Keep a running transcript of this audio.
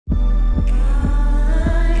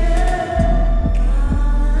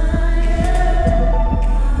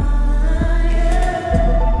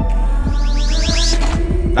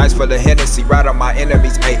full of Hennessy, ride on my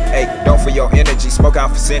enemies, ayy, ayy. Don't for your energy, smoke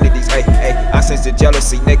out vicinities, ayy, ayy. I sense the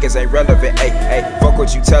jealousy, niggas ain't relevant, ayy, ayy. Fuck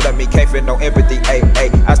what you telling me, can't feel no empathy, ayy,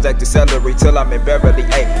 ayy. I stack the celery till I'm in Beverly,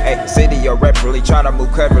 ayy, ayy. City or rapidly, tryna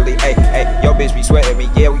move cleverly, ayy, ayy. Yo bitch be sweating me,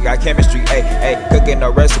 yeah, we got chemistry, ayy, ayy. Cooking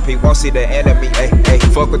a recipe, won't see the enemy, ayy,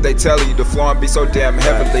 ayy. Fuck what they tell you, the floor be so damn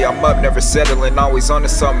heavily. I'm up, never settling, always on to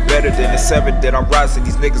something better than it's evident. I'm rising,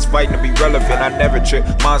 these niggas fighting to be relevant. I never trip,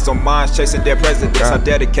 minds on minds, chasing their presidents. I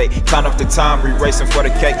dedicate, count off the time, re-racing for the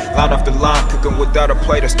cake. Line off the line, cooking without a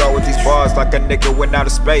plate. I start with these bars like a nigga went out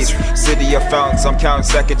of space. City of fountains, I'm counting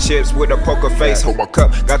second chips with a poker face. Hold my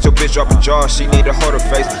cup, got your bitch off the jaw, she need to hold her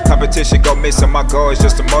face. Competition go missing, my goal is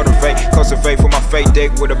just to motivate. Close to fate for my fate,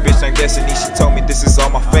 date with a bitch named Destiny. She told me this is all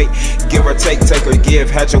my fate. Give or take or give,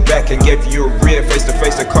 had your back and gave you a rib. Face to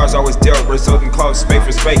face, the cards always dealt, resulting close, spade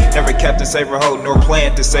for spade. Never kept in saver hold, nor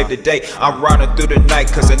planned to save the day. I'm running through the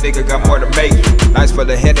night, cause a nigga got more to make. Nice for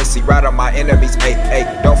the Hennessy, ride on my enemies, ayy,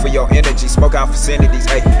 ayy. Don't for your energy, smoke out vicinities,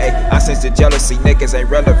 ayy, ayy. I sense the jealousy, niggas ain't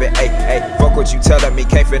relevant, ayy, ayy. Fuck what you telling me,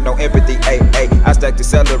 can't feel no empathy, ayy, ayy. I stack the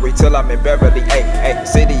celery till I'm in Beverly, ayy, ayy.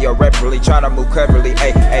 City or rapidly, tryna move cleverly,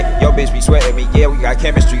 ayy, ayy. Yo bitch be sweating me, yeah, we got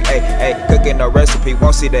chemistry, ayy, ayy. Cooking a recipe,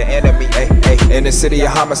 won't see the enemy, ayy, ayy. In the city of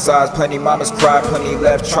homicides, plenty mamas cry, plenty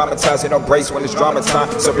left traumatized, no brace when it's drama time.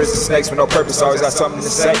 Serpents and snakes with no purpose, always got something to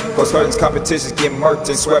say. Cause curtains, competitions get murked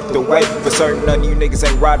and swept away. For certain, none of you niggas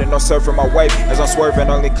ain't riding or surfing my wave. As I'm swerving,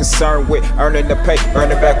 only concerned with earning the pay,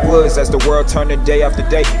 earning backwoods as the world turning day after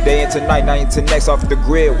day. Day into night, night into next, off the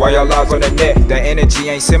grid, while y'all lives on the net. The energy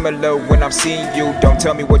ain't similar when I'm seeing you. Don't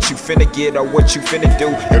tell me what you finna get or what you finna do.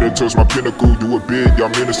 Headed towards my pinnacle, do it big, y'all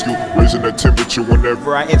minuscule. Raising that temperature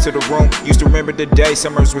whenever I enter the room. Used to remember the day,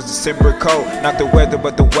 summers was December cold. Not the weather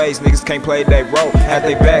but the ways, niggas can't play they role. Had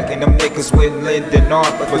they back and them niggas wouldn't lend an arm.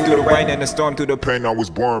 But through the rain and the storm, through the pain I was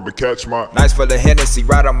born, but catch my nice for the Hennessy,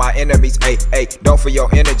 ride on my enemies, ayy, ayy. Don't for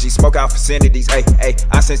your energy, smoke out vicinities, ayy, ayy.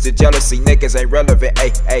 I sense the jealousy, niggas ain't relevant,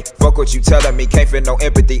 ayy, ayy. Fuck what you telling me, can't feel no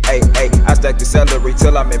empathy, ayy, ayy. I stack the celery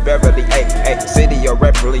till I'm in Beverly, ayy, ayy. City or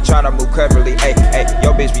rapidly, tryna move cleverly, ayy, ayy.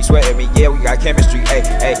 Yo bitch be sweating me, yeah, we got chemistry, ayy,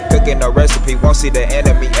 ayy. Cooking a recipe, won't see the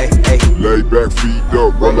enemy, ayy, ayy. Lay back, feet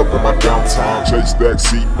up, roll up in my downtime. Chase that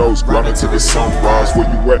seat notes, grinding to the sunrise. Where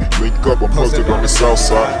you at? Link up, I'm posted on the south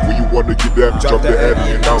side. When you wanna get that, drop the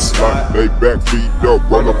addy and outside. Lay back, feet up,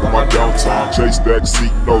 roll up in my downtime. Chase that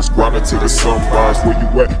seat notes, grinding to the sunrise. Where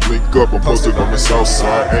you at? Link up, I'm posted on the south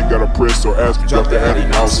side. Ain't got a press or ask me, drop the addy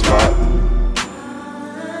and outside.